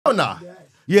Hell nah.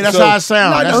 Yeah, that's how it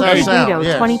sounds. That's how it sounds.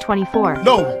 Greedo 2024.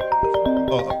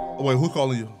 No. Wait, who's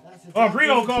calling you? Oh,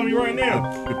 Greedo calling me right now.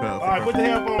 All right, put the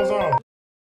headphones on.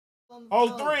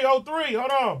 03,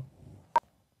 hold on.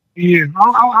 Yeah,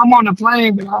 I'm on the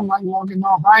plane, but I'm like walking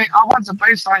off. I want to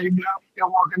FaceTime you, but I'm still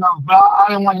walking off. But I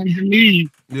didn't want him to leave.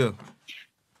 Yeah.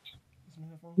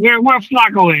 Where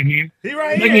Flakko at, man? He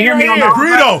right They here. can hear me on the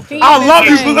Greedo, I love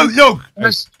you. Yo.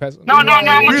 No, I'm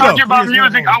gonna talk to you about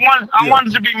music. I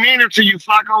wanted to be meaner to you,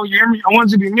 Flakko. You hear me? I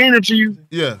wanted to be meaner to you.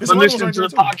 Yeah. But listening to the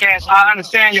podcast, I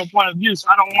understand your point of view, so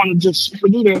I don't want to just super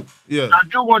do that. Yeah. I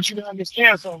do want you to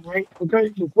understand something, right? Okay?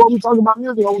 Before we talk about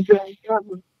music, I want you to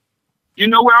understand. You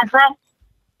know where I'm from?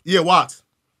 Yeah, Watts.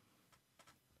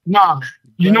 Nah.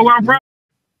 You know where I'm from?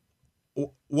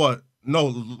 What? No,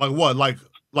 like what?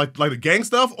 Like the gang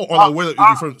stuff, or like where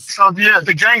you from? So yeah,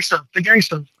 the gang stuff.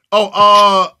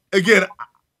 Oh, again,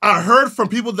 I heard from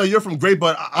people that you're from Great,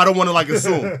 but I don't want to like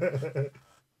assume.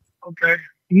 Okay.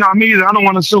 No, me either. I don't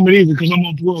want to assume it either because I'm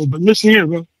on parole. But listen here,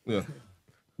 bro. Yeah.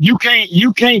 You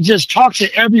can't just talk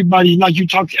to everybody like you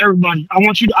talk to everybody. I don't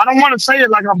want to say it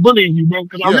like I'm bullying you, bro,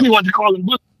 because I really want to call him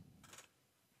bullying.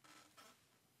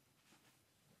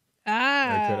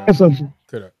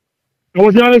 Could have. I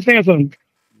want you to understand something.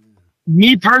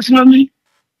 Me personally,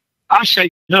 I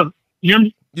shake it up. You hear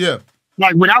me? Yeah.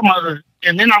 Like without my hood.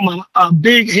 And then I'm a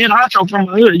big head honcho from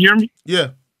my hood. You hear me?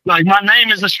 Yeah. Like my name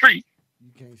is a street.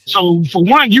 So for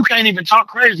one, you can't even talk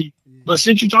crazy. But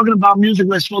since you're talking about music,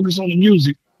 let's focus on the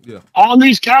music. Yeah. All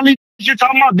these Cali you're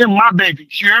talking about, them my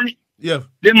babies. You hear me? Yeah.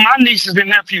 Them my nieces and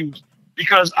nephews.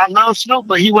 Because I love Snoop,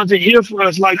 but he wasn't here for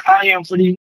us like I am for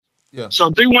these. Yeah. So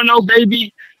 310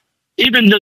 baby,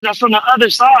 even that's from the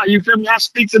other side. You feel me? I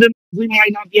speak to them. We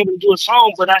might not be able to do a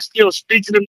song, but I still speak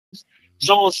to them.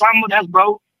 So Osama, that's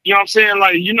bro. You know what I'm saying?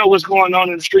 Like, you know what's going on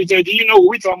in the streets. You know what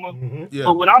we talking about. Mm-hmm. Yeah.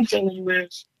 But what I'm telling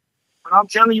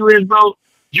you is, bro,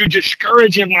 you're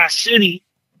discouraging my city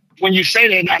when you say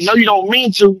that. And I know you don't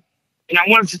mean to. And I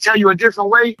wanted to tell you a different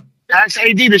way. Ask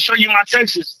AD to show you my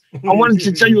Texas. I wanted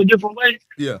to tell you a different way.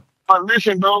 Yeah. But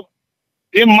listen, bro,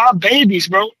 they're my babies,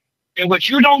 bro. And what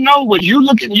you don't know, what you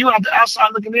out the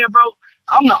outside looking in, bro,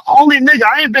 I'm the only nigga.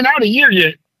 I ain't been out a year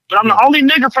yet, but I'm the only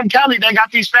nigga from Cali that got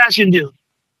these fashion deals.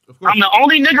 I'm the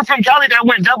only nigga from Cali that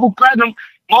went double platinum,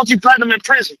 multi-platinum in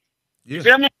prison. Yeah. You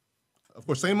feel me? Of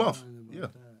course, same month. Yeah.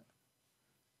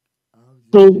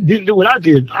 So didn't do what I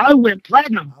did. I went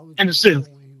platinum in the South.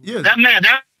 Yeah. That man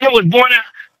was born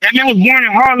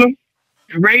in Harlem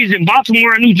and raised in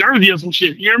Baltimore and New Jersey or some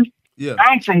shit. You hear me? Yeah.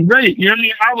 I'm from Great. You know what I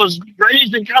mean? I was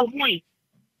raised in California.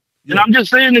 Yeah. And I'm just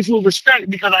saying this with respect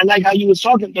because I like how you was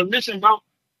talking. But listen, bro,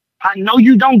 I know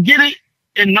you don't get it,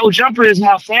 and No Jumper is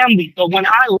my family. But when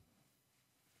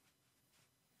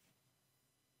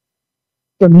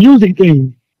the music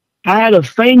thing, I had a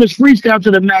famous freestyle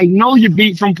to the Magnolia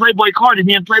beat from Playboy Cardi.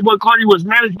 Me and Playboy Cardi was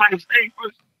managed by the state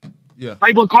person. Yeah.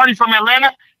 Playboy Cardi from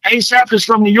Atlanta, ASAP is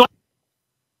from New York.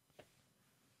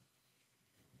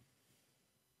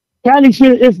 Cali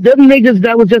shit, it's them niggas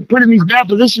that was just put in these bad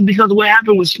positions because of what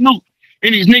happened with Snoop.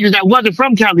 And these niggas that wasn't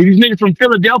from Cali, these niggas from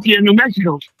Philadelphia and New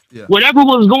Mexico. Yeah. Whatever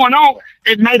was going on,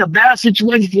 it made a bad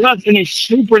situation for us, and it's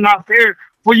super not fair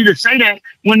for you to say that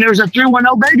when there's a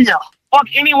 310 baby out. Fuck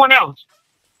anyone else.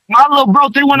 My little bro,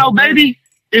 310 baby,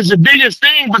 is the biggest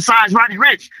thing besides Roddy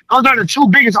Ricch. Those are the two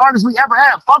biggest artists we ever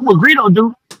had. Fuck what Greedo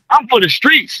do. I'm for the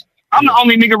streets. I'm the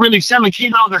only nigga really selling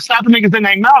kilos and slapping niggas in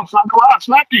their mouth. So I go out and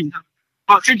slap you.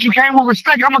 But since you came with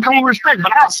respect, I'm gonna come with respect.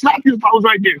 But I'll slap you if I was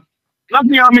right there.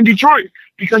 Luckily, I'm in Detroit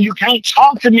because you can't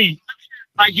talk to me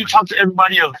like you talk to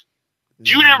everybody else.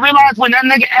 You didn't realize when that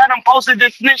nigga Adam posted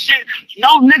this shit,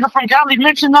 no nigga from Cali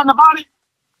mentioned nothing about it?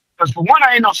 Because for one,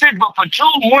 I ain't no shit, but for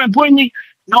two, more importantly,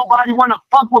 nobody want to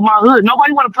fuck with my hood.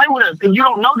 Nobody want to play with us. And you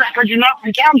don't know that because you're not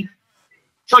from Cali.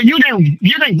 So you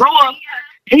didn't grow up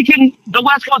thinking the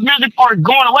West Coast music or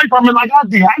going away from it like I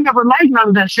did. I never liked none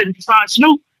of that shit besides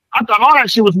Snoop. I thought all that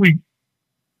shit was weak.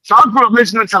 So I grew up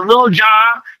listening to Lil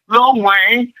Jon, Lil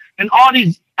Wayne, and all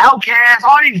these Outkast,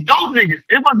 all these dope niggas.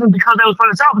 It wasn't because they was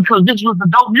from the South, because this was the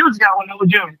dope music out when I was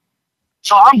young.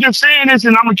 So I'm just saying this,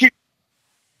 and I'm gonna keep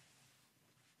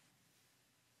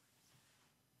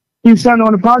saying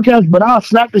on the podcast, but I'll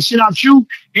slap the shit out you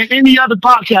and any other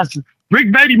podcaster.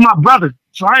 Brick Baby, my brother.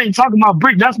 So I ain't talking about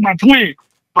Brick, that's my twin.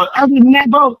 But other than that,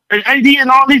 bro, and AD and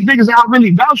all these niggas that I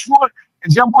really vouch for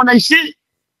and jump on their shit,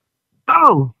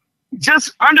 no,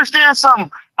 just understand something.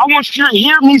 I want you to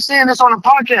hear me saying this on the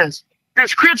podcast.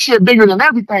 This Crip shit bigger than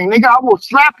everything, nigga. I will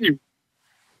slap you.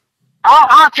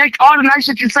 I'll take all the nice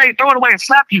shit you say, throw it away, and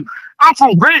slap you. I'm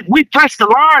from Great. We press the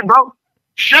line, bro.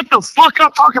 Shut the fuck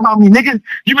up talking about me, nigga.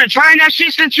 You been trying that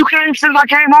shit since I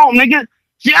came home, nigga.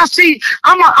 Yeah, I see,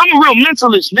 I'm a real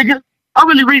mentalist, nigga. I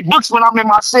really read books when I'm in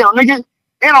my cell, nigga.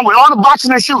 And I'm with all the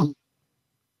boxing and shooting.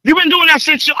 You been doing that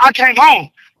since I came home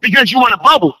because you want a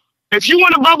bubble. If you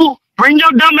want a bubble, bring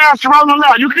your dumb ass to Rolling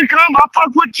Loud. You can come, I'll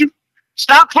fuck with you.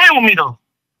 Stop playing with me, though.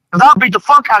 Because I'll beat the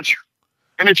fuck out you.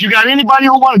 And if you got anybody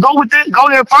who want to go with it, go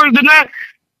there further than that,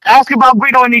 ask about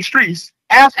Greedo in these streets.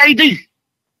 Ask AD.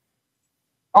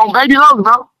 On Baby Logan,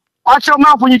 bro. Watch your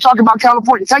mouth when you talk about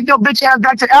California. Take your bitch ass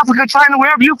back to Africa, China,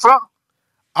 wherever you from.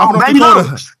 I'm from Baby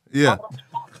Dakota. Yeah.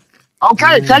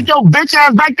 Okay, take your bitch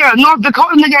ass back there. North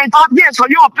Dakota nigga ain't popped yet, so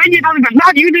your opinion don't even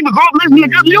matter. You need to grow up listening to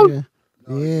good music.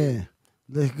 Yeah.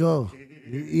 Let's go.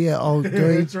 Yeah, oh,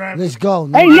 three. Let's go.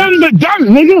 Nigga. Ain't nothing but dirt,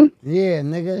 nigga. Yeah,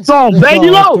 nigga. So, Baby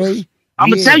Low, I'm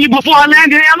going to tell you before I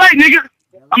landed in LA, nigga.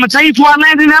 I'm going to tell you before I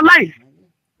landed in LA.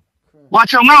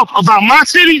 Watch your mouth about my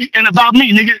city and about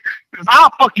me, nigga. Because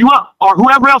I'll fuck you up or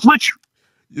whoever else with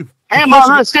you. And my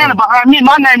hood standing behind me.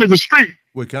 My name is a street.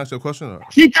 Wait, can I ask you a question? Or?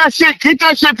 Keep that shit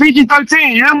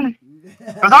PG-13, you hear me?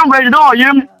 Because I'm ready to go, you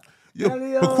hear me?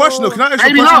 Yeah, but question though, can I ask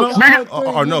you a question?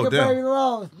 Nigga. No,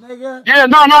 damn. Yeah,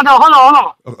 no, hold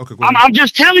on. Okay, I'm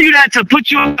just telling you that to put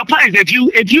you in a place. If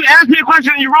you ask me a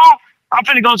question and you're wrong, I'm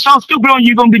finna go so stupid on you,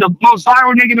 you're gonna be the most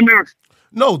viral nigga in America.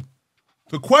 No,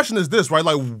 the question is this, right?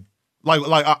 Like,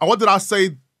 what did I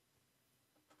say?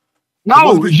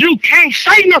 No, you can't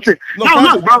say nothing. No,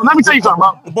 look, bro, let me tell you something,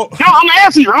 bro. No, I'm gonna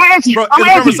answer you. Bro, in the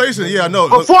conversation, yeah, no.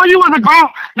 Before you was a grown,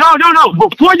 no.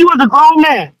 Before you was a grown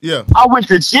man, yeah, I went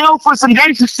to jail for some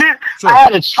gangster shit. Sure. I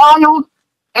had a child,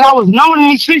 and I was known in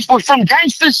these streets for some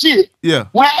gangster shit. Yeah.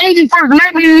 When Andy first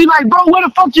met me, he's like, bro, where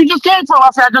the fuck you just came from? I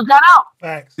said, I just got out.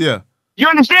 Facts. Yeah. You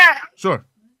understand? Sure.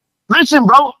 Listen,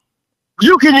 bro.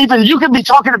 You can be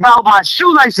talking about my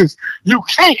shoelaces. You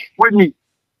can't with me.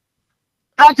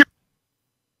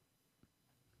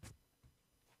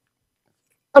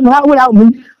 Not without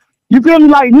me. You feel me?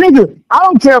 Like, nigga, I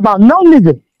don't care about no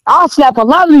nigga. I'll slap a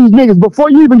lot of these niggas before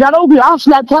you even got over here. I'll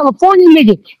slap California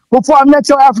niggas before I met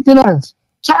your African ass.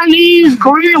 Chinese,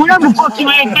 Korean, whatever the fuck you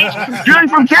ain't, bitch. You ain't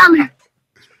from Cali.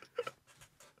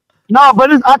 No,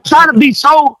 but I try to be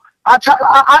so.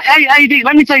 Hey, AD,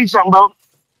 let me tell you something, bro.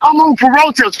 I'm on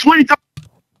parole till 2030.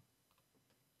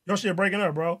 Your shit breaking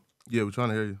up, bro. Yeah, we're trying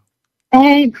to hear you.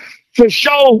 And to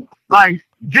show, like,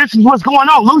 this is what's going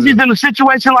on. Lucy's in a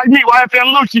situation like me,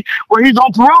 YFM Lucy, where he's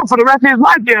on parole for the rest of his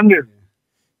life damn near.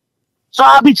 So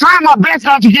I be trying my best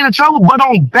not to get in trouble, but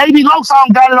on Baby Low, I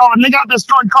don't got it all. Nigga, I've been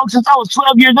starting coke since I was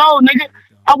 12 years old, nigga.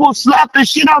 I will slap this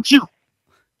shit out you.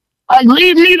 Like,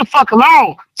 leave me the fuck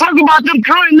alone. Talking about them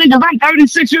current niggas. I'm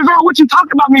 36 years old. What you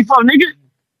talking about me for, nigga?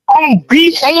 On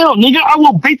BL, nigga. I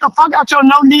will beat the fuck out your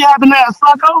no knee having ass,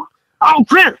 Flakko. I don't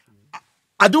care.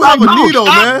 I do have a knee though,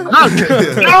 man.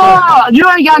 No, you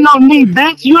ain't got no knee,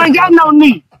 bitch. You ain't got no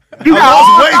knee. You got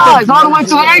all thighs all the way to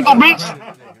the ankle, bitch.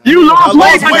 You lost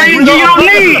weight, but they didn't give you no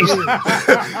knees.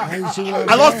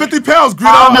 I lost 50 pounds, Greedo.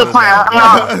 I'm just playing.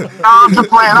 I'm just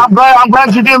playing. I'm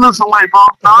glad you did lose some weight, bro.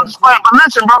 I'm just playing. But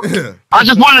listen, bro. I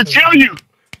just want to tell you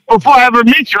before I ever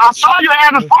meet you. I saw you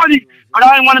at a party, but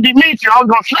I didn't want to be meet you. I was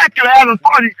going to slap you at a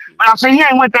party, but I said, he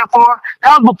ain't went that far.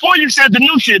 That was before you said the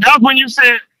new shit. That was when you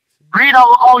said, Greedo,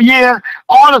 oh yeah,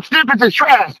 all the snippets is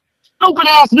trash. Stupid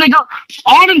ass nigga.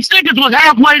 All them stickers was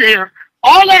halfway there.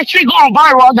 All that shit going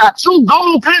viral. I got 2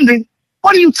 gold pending.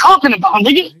 What are you talking about,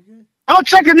 nigga? Don't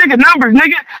check a nigga numbers,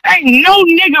 nigga. Ain't no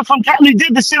nigga from Cali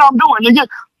did the shit I'm doing, nigga.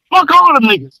 Fuck all them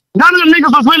niggas. None of them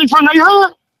niggas was really from their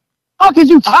hood. Fuck is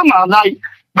you talking about? Like,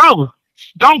 bro,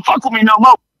 don't fuck with me no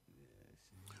more.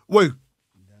 Wait.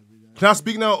 Can I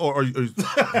speak now, or are you?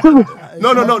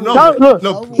 No.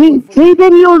 Look, keep the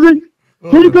music.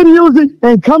 Keep the music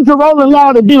and come to Rolling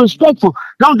Loud and be respectful.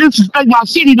 Don't disrespect my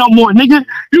city no more, nigga.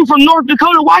 You from North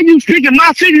Dakota? Why you speaking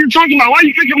my city? You talking about? Why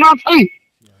you speaking my state?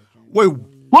 Wait.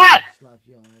 What?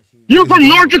 You from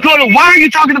North Dakota? Why are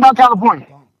you talking about California?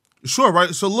 Sure,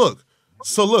 right. So look.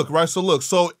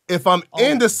 So if I'm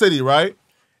in the city, right,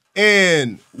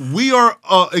 and we are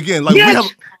again like yes. we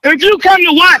have. If you come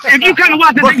to watch, the video,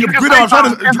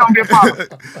 it's gonna be a problem.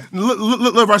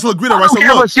 Look, right. So look, Greedo, right. So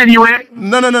look. What city you in?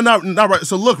 No, not right.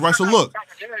 So look, right. So look.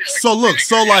 So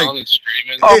like.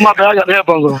 Oh my bad, I got the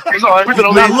headphones on. It's all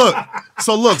right.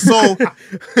 Look. So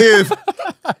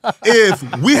if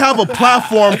we have a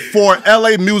platform for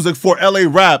LA music, for LA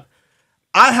rap,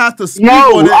 I have to speak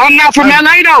on it. No, I'm not from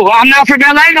LA though.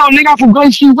 Nigga, I'm from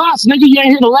Great Street West. Nigga, you ain't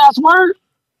hear the last word?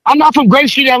 I'm not from Great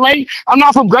Street, LA. I'm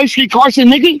not from Great Street, Carson,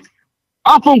 nigga.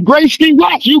 I'm from Great Street,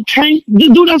 West. You can't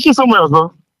do that shit somewhere else,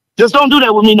 bro. Just don't do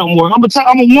that with me no more. I'm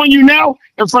gonna warn you now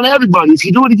in front of everybody. If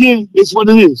you do it again, it's what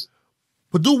it is.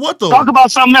 But do what though? Talk about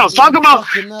something else.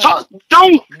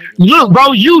 Don't look,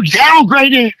 bro. You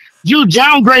downgrading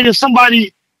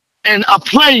somebody in a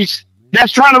place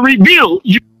that's trying to rebuild.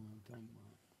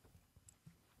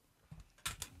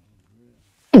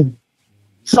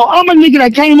 So I'm a nigga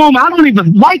that came home. I don't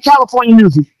even like California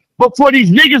music, but for these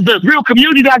niggas, the real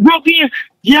community that I grew up in,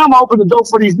 yeah, I'm open the door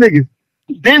for these niggas.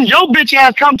 Then your bitch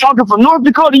ass come talking from North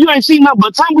Dakota. You ain't seen nothing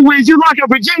but tumbleweeds. You locked your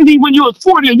virginity when you was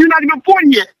 40, and you're not even 40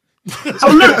 yet. So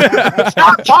look,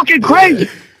 stop talking crazy.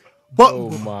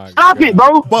 But stop it,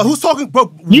 bro. But who's talking?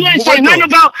 Bro, you ain't saying nothing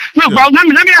about. Look, bro. Let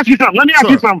me ask you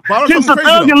something. Since the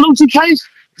Thug and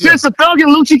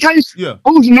Lucci case,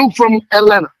 who's new from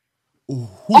Atlanta?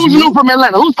 Who's new from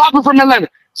Atlanta? Who's popping from Atlanta?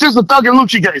 Since the Thug and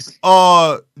Lucci case.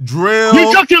 Drill.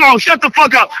 You took too long. Shut the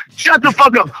fuck up.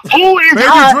 Who is Baby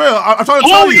hot? Drill. I'm trying to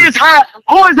tell you. Who is hot?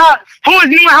 Who is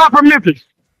new and hot from Memphis?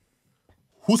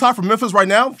 Who's hot from Memphis right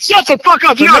now? Shut the fuck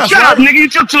up. No, shut up, nigga. You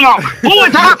took too long. Who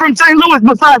is hot from St. Louis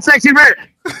besides Sexy Red?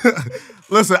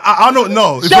 Listen, I don't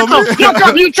know. Shut the fuck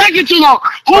up. You taking too long.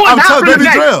 Who is hot from Baby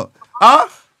Drill? Huh?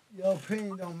 Your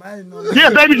opinion don't matter. No. Yeah,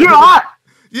 Baby Drill hot.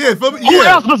 Yeah, feel me? Who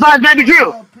else besides Baby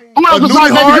Drill? Who else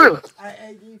besides Baby Drill?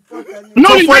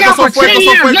 No, he's been out for 10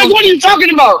 years. What are you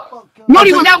talking about? No,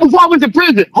 he was out before I went to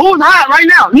prison. Who's hot right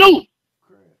now? No.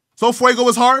 So Fuego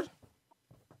is hard?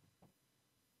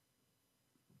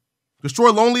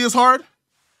 Destroy Lonely is hard?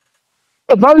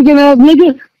 A Virgin ass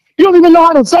nigga. You don't even know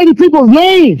how to say these people's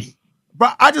names. Bro,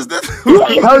 I just did. You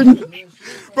ain't heard.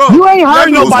 Bro, you ain't heard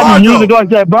nobody music like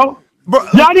that, bro.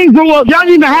 Y'all didn't grow up. Y'all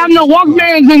didn't even have no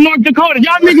Walkmans in North Dakota.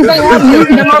 Y'all niggas ain't have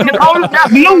music in North Dakota.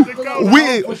 That's new.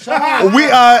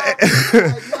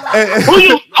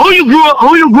 Who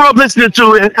you grew up listening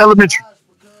to in elementary?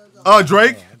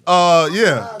 Drake.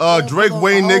 Drake,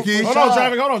 Wayne, Nicki. Hold on,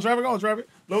 traffic.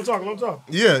 Let him talk.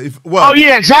 Yeah.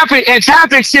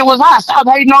 Traffic shit was hot. Stop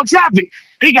hating on Traffic.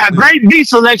 He got great beat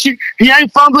selection. He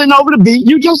ain't fumbling over the beat.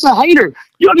 You just a hater.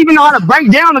 You don't even know how to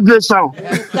break down a good song.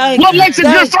 What makes a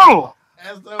good song?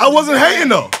 I wasn't hating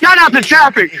though. Shout out to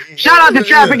Traffic. And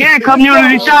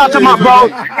Cuhmunity. Shout out to my bro.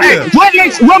 Hey,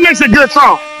 what makes a good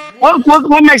song?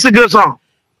 What makes a good song?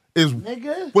 Is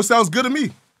what sounds good to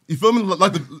me. You feel me?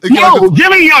 Give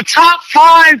me your top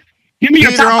 5. Give me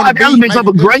your top 5 elements of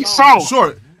a great song.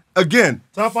 Sure. Again.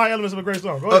 Top 5 elements of a great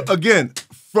song. Go ahead. Again,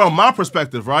 from my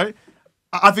perspective, right?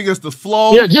 I think it's the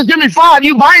flow. Yeah, just give me 5.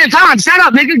 You buying time. Shut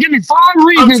up, nigga. Give me 5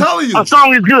 reasons. I'm telling you. A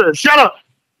song is good. Shut up.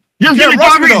 Just give me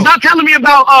 5 reasons. Stop telling me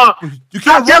about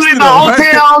hotels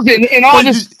and all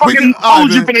this fucking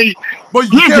food you can eat.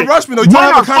 But you can't rush me though. You trying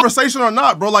to have a conversation or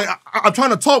not, bro? Like I'm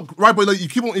trying to talk, right? But like you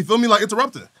keep on, you feel me? Like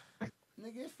interrupting.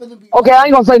 Okay, I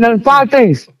ain't gonna say nothing. 5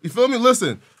 things. You feel me?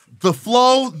 Listen, the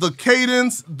flow, the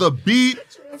cadence, the beat,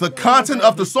 the content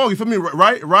of the song. You feel me?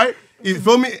 Right? You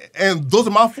feel me? And those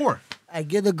are my 4. I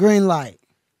get the green light.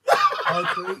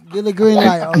 Get the green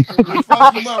light.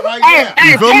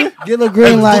 You feel me? Get the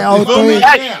green light.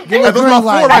 Get the green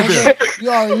light. Right there. You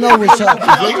already know what's up.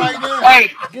 Hey,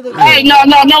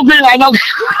 no green light, no.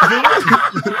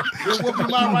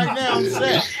 Right now, I'm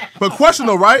set. But question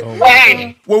though, right?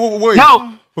 Hey. Wait.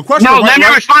 No. But question no, though, let me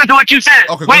respond to what you said.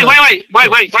 Okay, wait.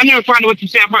 Let me respond to what you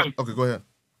said first. Okay, go ahead.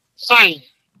 Say,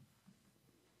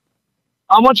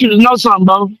 I want you to know something,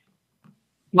 bro.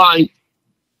 Like,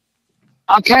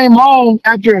 I came home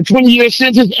after a 20-year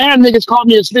sentence and niggas called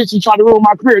me a snitch and tried to ruin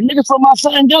my career. Niggas from my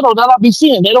same ghetto that I be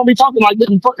seeing. They don't be talking like this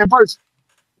in person.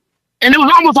 And it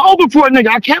was almost over for a nigga.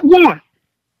 I kept going.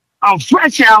 I'm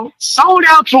fresh out, sold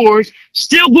out tours,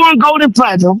 still going gold and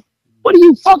platinum. What are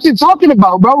you fucking talking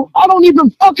about, bro? I don't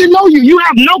even fucking know you. You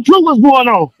have no clue what's going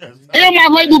on. And my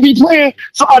label be playing,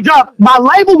 so I drop. My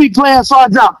label be playing, so I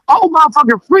drop all my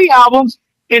fucking free albums.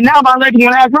 And now my label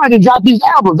gonna act right and drop these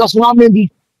albums. That's what I'm in the.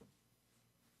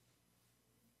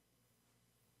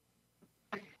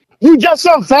 You just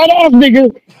some fat ass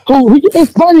nigga who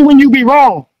it's funny when you be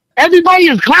wrong. Everybody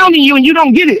is clowning you and you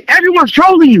don't get it. Everyone's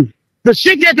trolling you. The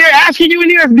shit that they're asking you in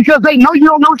here is because they know you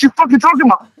don't know what you're fucking talking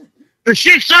about. The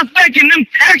shit suspect and them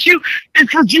ask you is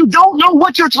because you don't know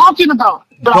what you're talking about.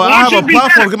 But I have a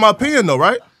platform to get my opinion though,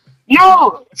 right?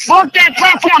 No, fuck that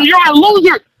platform. You're a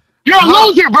loser. You're a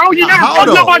loser, bro. You never fuck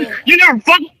nobody. You never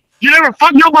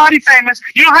fuck nobody famous.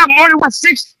 You don't have more than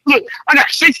 6. Look, I got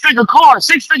 6-figure cars,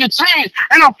 6-figure chains,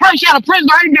 and I'm fresh out of prison.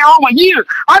 I ain't been home a year.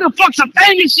 I done fucked some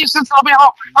famous shit since I've been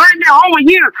home. I ain't been home a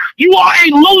year. You are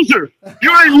a loser.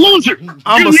 You're a loser. You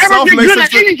never been good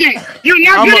at anything. You're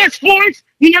not good at sports.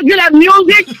 You not good at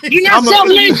music. You're not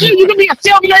self-made shit. You can be a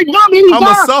self-made bum anytime.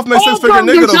 I'm a self-made six-figure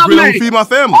nigga though, Greedo, who feed my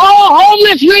family. All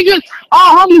homeless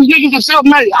niggas are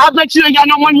self-made. I bet you ain't got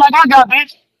no money like I got,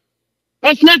 bitch.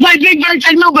 Let's play Big Bird,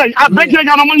 take no buddy. I bet you ain't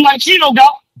got no money like Cheeto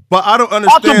got. But I don't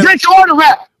understand. Off the bricks order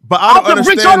rap. But I don't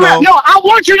understand though. No, I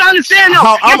want you to understand though.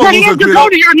 How I'm a loser, Greedo.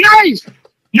 You're nice.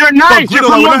 You're nice. Greedo,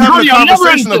 like, we're not having a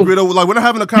conversation though, Greedo. Like, we're not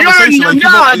having a conversation. Like,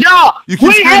 you keep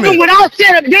we having what I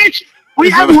said, bitch. We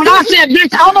having what I said,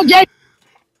 bitch. I'm a gay.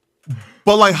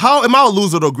 But like, how am I a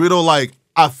loser though, Greedo? Like,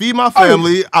 I feed my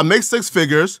family, I make 6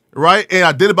 figures, right? And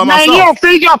I did it by myself. Man, you don't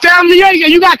feed your family.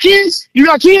 You got kids? You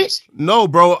got kids? No,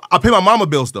 bro. I pay my mama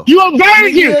bills though. You a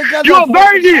virgin. You a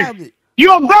virgin.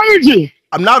 You a virgin.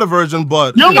 I'm not a virgin,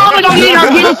 but your mama don't need her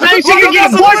bills. She can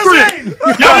get a boyfriend.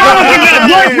 Your mama can get a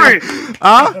boyfriend.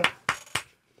 Huh?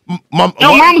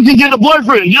 Your mama can get a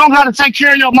boyfriend. You don't got to take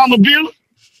care of your mama bills.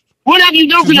 What have you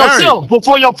done for yourself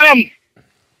before your family?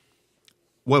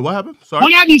 Wait, what happened? Sorry.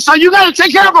 What happened? So you got to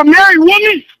take care of a married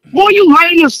woman? Boy, you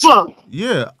lame as fuck.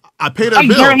 Yeah, I pay their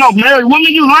bills. I'm no married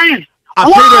woman. You lame. I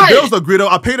pay their bills though, Greedo.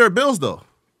 I pay their bills though.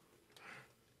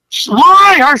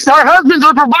 Why? Her husband's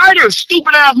a provider,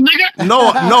 stupid ass nigga.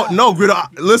 No, Greedo.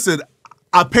 Listen,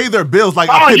 I pay their bills. Like,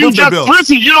 I pay you their bills.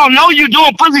 Pussy. You don't know you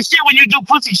doing pussy shit when you do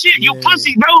pussy shit. You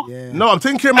pussy, bro. Yeah. No, I'm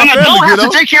taking care of my family, Greedo. Greedo.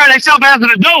 Have to take care of themselves as an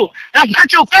adult. That's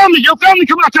not your family. Your family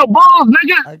come out your balls,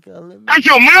 nigga. That's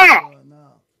your mom.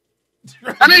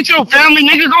 That ain't your family,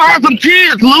 nigga. Go have some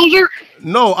kids, loser.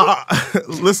 No,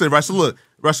 listen, Russell, look,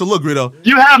 Greedo.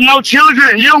 You have no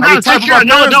children. You don't got to take care of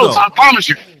no adults. I promise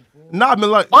you. Nah, I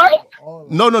mean, like, what?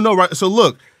 No, right. So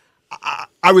look,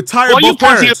 I retired both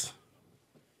parents.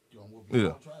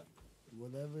 Yeah.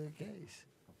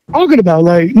 Talking about,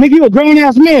 like, nigga, you a grown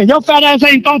ass man. Your fat ass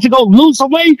ain't thought to go lose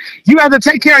some weight. You have to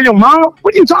take care of your mom.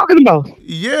 What are you talking about?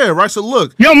 Yeah, right. So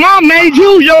look, your mom made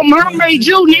you. Your mom made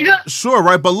you, nigga. Sure,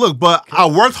 right. But look, I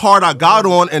worked hard. I got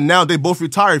on, and now they both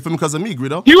retired from because of me,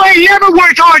 Greedo. You ain't never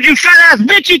worked hard, you fat ass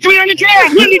bitch. You 300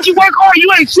 pounds. When did you work hard? You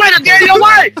ain't sweat a day in your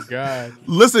life. God.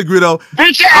 Listen, Greedo.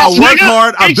 Bitch ass, I worked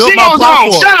hard. I built my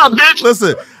platform. Shut up, bitch.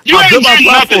 Listen. You ain't did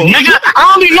nothing, nigga.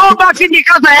 I only know about you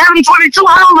because of Adam 22.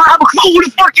 I don't have a clue who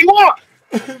the fuck you are.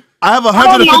 I have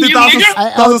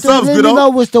 150,000 subs, Greedo. You know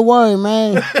what's the word,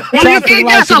 man. You think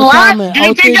that's a lie?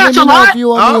 You think that's a lie? If you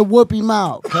want me to whoop him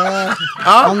out,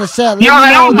 on the set. No,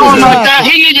 I don't go like that.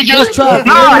 He need to just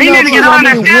he need to get an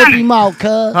understanding. Whoop him out,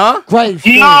 cuz. Great.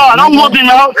 No, don't whoop him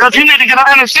out, cuz he need to get an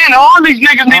understanding. All these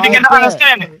niggas need to get an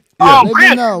understanding.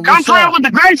 Chris, come playing with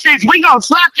the great sticks. We gonna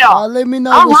slap y'all. Let me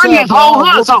know. I'm running this whole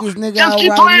hood, so just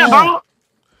keep playing, bro.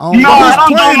 No, I don't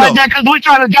do like that because we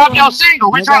trying to drop your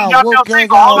single. We trying to drop your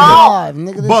single. Hold on.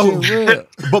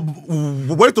 But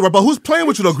wait, but who's playing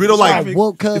with you though, Greedo? Like,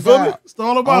 you feel me?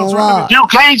 Stall about you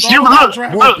can't. You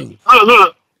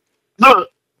look.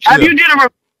 Have you did a?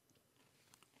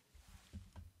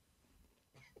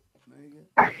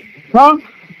 Huh?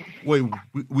 Wait,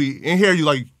 we in here. You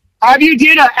like? Have you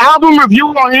did an album review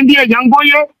on India Youngboy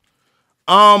yet?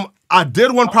 I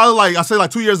did one probably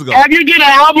like 2 years ago. Have you did an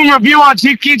album review on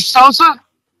Chief Keith Sosa?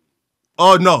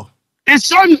 Oh no. It's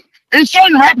certain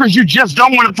rappers you just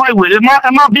don't want to play with. Am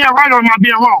I being right or am I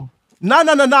being wrong? Nah,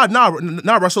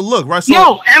 Russell. Look, Russell.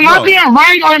 No, am I being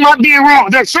right or am I being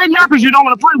wrong? There's certain rappers you don't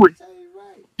want to play with.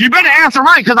 You better answer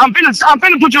right because I'm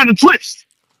finna put you in a twist.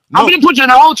 I'm gonna put you in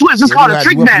a whole twist. It's called a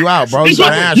trick match.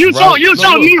 You so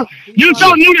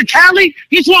new to Cali.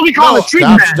 This is what we call a trick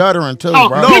match. Stop stuttering too, bro.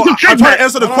 No, I'm trying to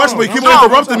answer the question, but you keep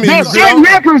interrupting me. Certain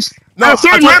rappers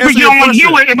you don't want to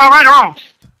do it. Am I right or wrong?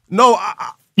 No,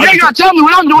 you ain't gotta tell me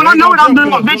what I'm doing. I know what I'm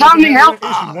doing. Bitch, I don't need help.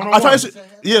 I try to.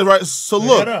 Yeah, right. So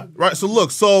look,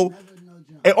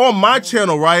 and on my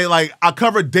channel, right, like I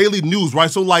cover daily news, right.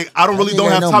 So like I don't have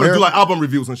time to do like album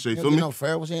reviews and shit. Feel me? No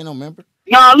fair. Was ain't no member.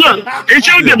 Nah, look, it's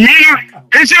your demeanor.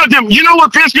 You know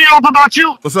what pissed me off about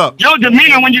you? What's up? Your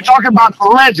demeanor when you talk about the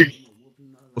legend.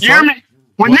 You hear me?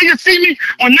 When niggas see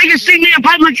me in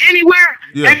public anywhere,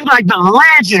 they be like the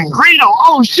legend, Greedo,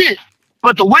 oh shit.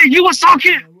 But the way you was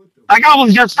talking, like I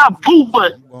was just some poop,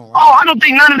 but I don't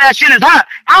think none of that shit is hot.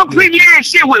 I'm premiering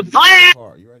shit with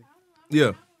Vlad.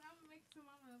 Yeah.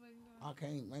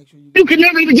 You can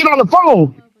never even get on the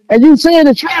phone. And you saying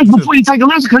the trash before you take a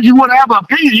listen because you want to have an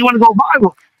opinion. You want to go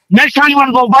viral. Next time you want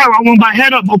to go viral, I want my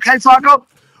head up, okay, Flakko?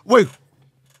 Wait.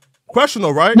 Question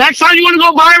though, right? Next time you want to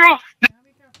go viral.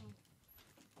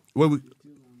 Wait.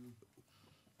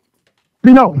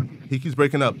 You know. He keeps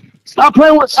breaking up. Stop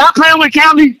playing with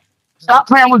Cali. Stop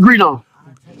playing with Greedo.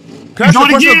 Can I ask you a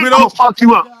question, Greedo? I'm gonna fuck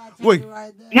you up. Wait.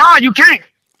 Nah, you can't.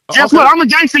 Guess what? I'm a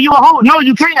gangster. You a hoe. No,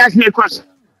 you can't ask me a question.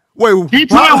 Wait. Keep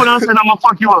playing with us, and I'm gonna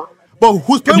fuck you up. But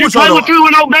who's playing with y'all? If you play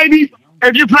with 3-1-0 baby,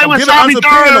 if you play with Sammy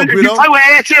Thurman, if you play with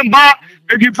ASM Bob,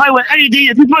 if you play with AD,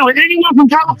 if you play with anyone from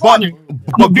California,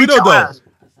 but Greedo though,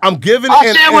 I'm giving.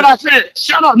 I said what I said.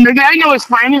 Shut up, nigga. Ain't no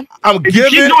explaining. I'm giving.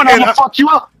 If you keep doing it, I'm gonna fuck you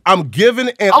up. I'm giving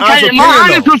an honest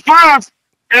opinion.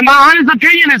 And my honest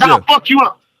opinion is I'll fuck you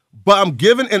up. But I'm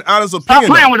giving an honest opinion.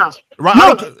 Stop playing with us. Right?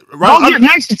 Look, don't get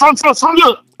next. So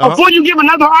look, before you give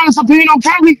another honest opinion on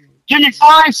Cali, give me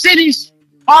 5 cities,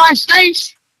 5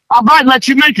 states. I might let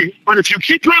you make it. But if you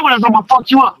keep playing with us, I'm gonna fuck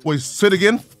you up. Wait, say it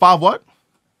again. 5 what?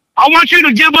 I want you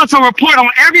to give us a report on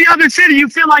every other city you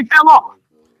feel like fell off.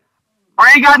 Or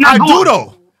ain't got nothing going. I do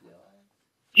though.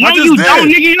 No, you don't,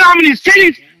 nigga. You know how many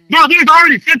cities? Bro, there's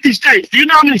already 50 states. Do you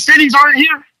know how many cities are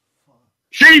here?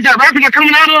 Cities that rappers are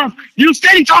coming out of? You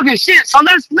steady talking shit. So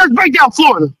let's break down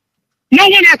Florida. No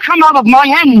one has come out of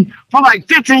Miami for like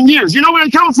 15 years. You know where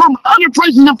they come from? Other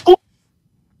places in Florida.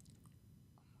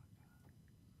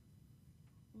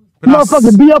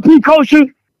 Motherfucking BLP culture.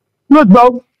 Look,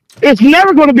 bro, it's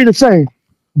never going to be the same.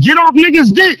 Get off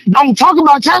niggas' dick. Don't talk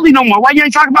about Cali no more. Why you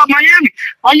ain't talking about Miami?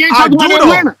 Why you ain't talking about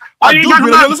Atlanta? Why you ain't talking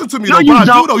about... Listen to me, though. You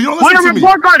don't listen to me. Where the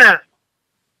report card at?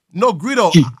 No,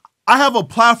 Greedo, I have a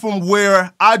platform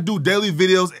where I do daily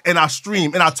videos and I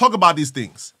stream and I talk about these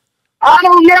things. I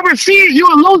don't never see it.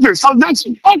 You're a loser. So that's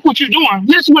fuck what you're doing.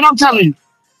 Listen what I'm telling you.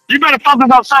 You better focus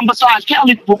on something besides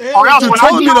Cali or else when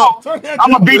I get home,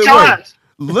 I'm going to beat your ass.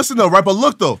 Listen though, right? But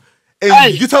look though. Hey,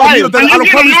 you telling me that I don't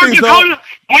cover these things though?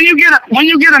 When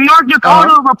you get a North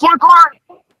Dakota report card,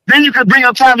 then you can bring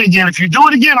up Cali again. If you do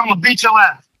it again, I'm going to beat your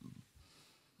ass.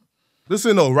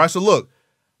 Listen though, right? So look.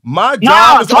 My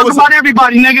job is talk about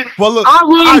everybody, nigga. Well, look, I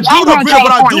run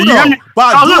California.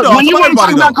 When you want to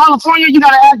talk about California, you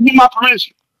gotta ask me my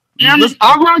permission. You hear me?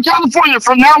 I run California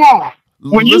from now on.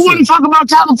 When you wouldn't talk about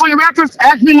California rappers,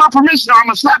 ask me my permission, or I'm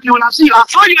gonna slap you when I see you. I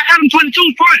saw you at Adam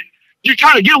 22's party. You're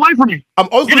trying to get away from me.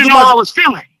 You didn't know how I was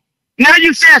feeling. Now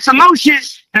you said some more shit,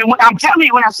 and I'm telling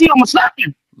you, when I see you, I'm gonna slap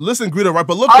you. Listen, Greedo, right?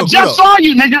 But look, I just saw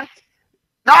you, nigga.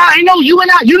 No, I know you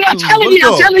and I. You're not telling me.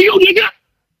 I'm telling you, nigga.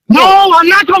 No, I'm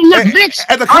not gonna look, bitch.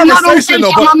 At the conversation,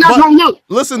 though, I'm not gonna look.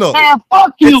 Listen, though. Man,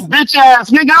 fuck you, bitch ass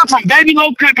nigga. I'm from Baby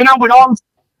Low Crip and I'm with all.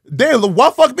 Damn,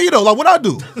 why fuck me though? Like, what I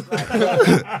do?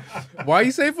 Why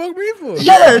you say fuck me for?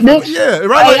 Yeah,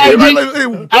 right.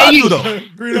 What I do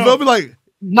though? You feel me? Like,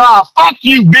 nah, fuck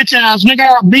you, bitch ass nigga.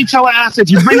 I'll beat your ass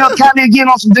if you bring up Cali again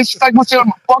on some disrespectful shit. I'm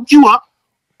gonna fuck you up.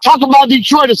 Talk about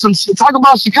Detroit or some shit. Talk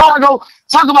about Chicago.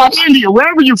 Talk about India,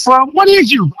 wherever you're from. What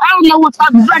is you? I don't know what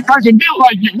type of black person built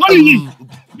like you. What are you?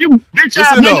 You bitch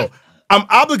ass nigga. I'm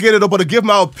obligated though, but to give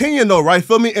my opinion though, right?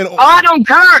 Feel me? And I don't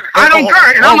care. I don't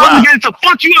care. And I'm obligated to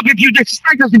fuck you up if you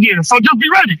disrespect us again. So just be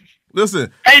ready.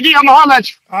 Listen. AD, I'm gonna holler at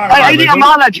you. AD, I'm gonna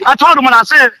holler at you. I told him when I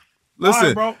said.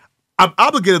 Listen, bro. I'm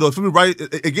obligated though, feel me, right?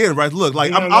 Again, right? Look,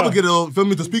 like I'm obligated though, feel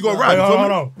me, to speak on rap.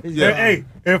 Hold on. Yeah. Hey,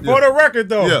 and for the record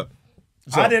though. Yeah.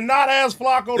 So, I did not ask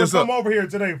Flakko to come over here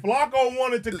today. Flakko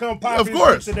wanted to come pop his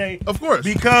shit today. Of course.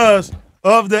 Because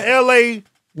of the LA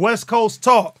West Coast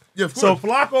talk. Yeah, of course. So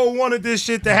Flakko wanted this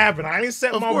shit to happen. I ain't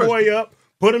set my boy up,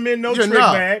 put him in no trick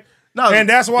bag. And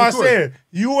that's why I said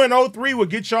you and 03 would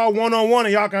get y'all one-on-one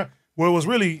and y'all can, well, it was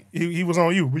really, he was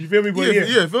on you. You feel me? But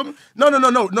yeah, feel me? No,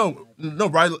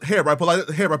 right here, right? But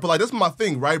like this is my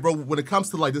thing, right, bro? When it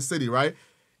comes to like this city, right?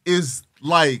 Is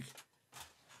like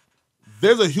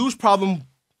there's a huge problem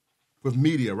with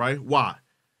media, right? Why?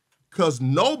 Because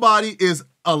nobody is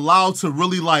allowed to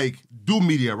really like do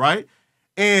media, right?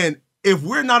 And if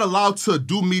we're not allowed to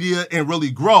do media and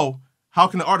really grow, how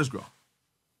can the artists grow?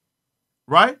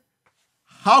 Right?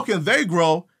 How can they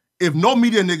grow if no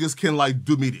media niggas can like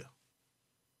do media?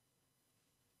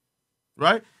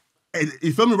 Right? And,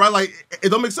 you feel me, right? Like, it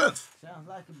don't make sense. Sounds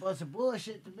like a bunch of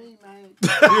bullshit to me, man. You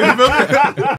feel me?